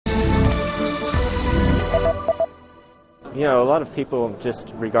You know, a lot of people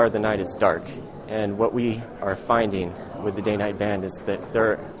just regard the night as dark, and what we are finding with the day-night band is that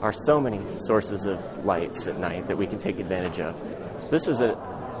there are so many sources of lights at night that we can take advantage of. This is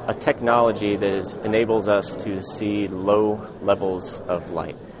a technology that enables us to see low levels of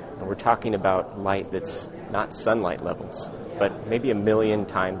light. And we're talking about light that's not sunlight levels, but maybe 1 million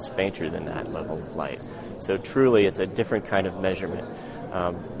times fainter than that level of light. So truly, it's a different kind of measurement.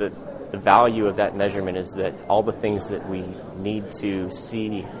 The value of that measurement is that all the things that we need to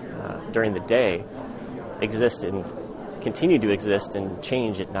see during the day exist and continue to exist and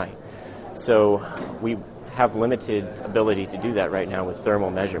change at night. So we have limited ability to do that right now with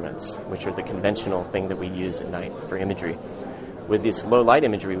thermal measurements, which are the conventional thing that we use at night for imagery. With this low light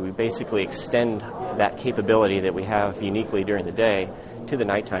imagery, we basically extend that capability that we have uniquely during the day to the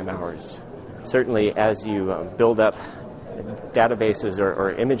nighttime hours. Certainly, as you build up databases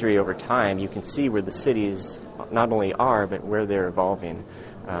or imagery over time, you can see where the cities not only are, but where they're evolving.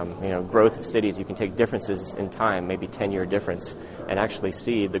 Growth of cities, you can take differences in time, maybe 10-year difference, and actually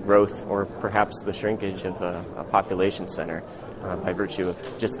see the growth or perhaps the shrinkage of a population center by virtue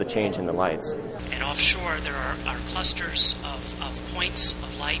of just the change in the lights. And offshore, there are clusters of points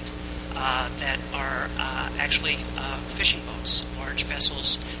of light that are actually fishing boats, large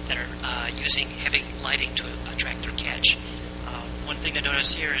vessels that are using heavy lighting to attract their catch. One thing to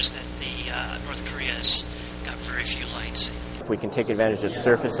notice here is that the North Korea's got very few lights. We can take advantage of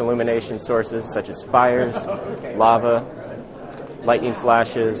surface illumination sources such as fires, lava, lightning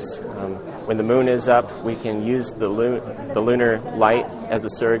flashes. When the moon is up, we can use the lunar light as a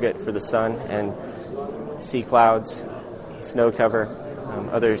surrogate for the sun and sea clouds, snow cover,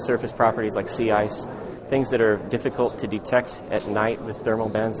 other surface properties like sea ice, things that are difficult to detect at night with thermal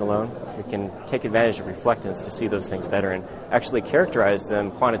bands alone. We can take advantage of reflectance to see those things better and actually characterize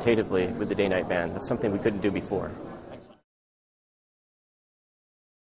them quantitatively with the day-night band. That's something we couldn't do before.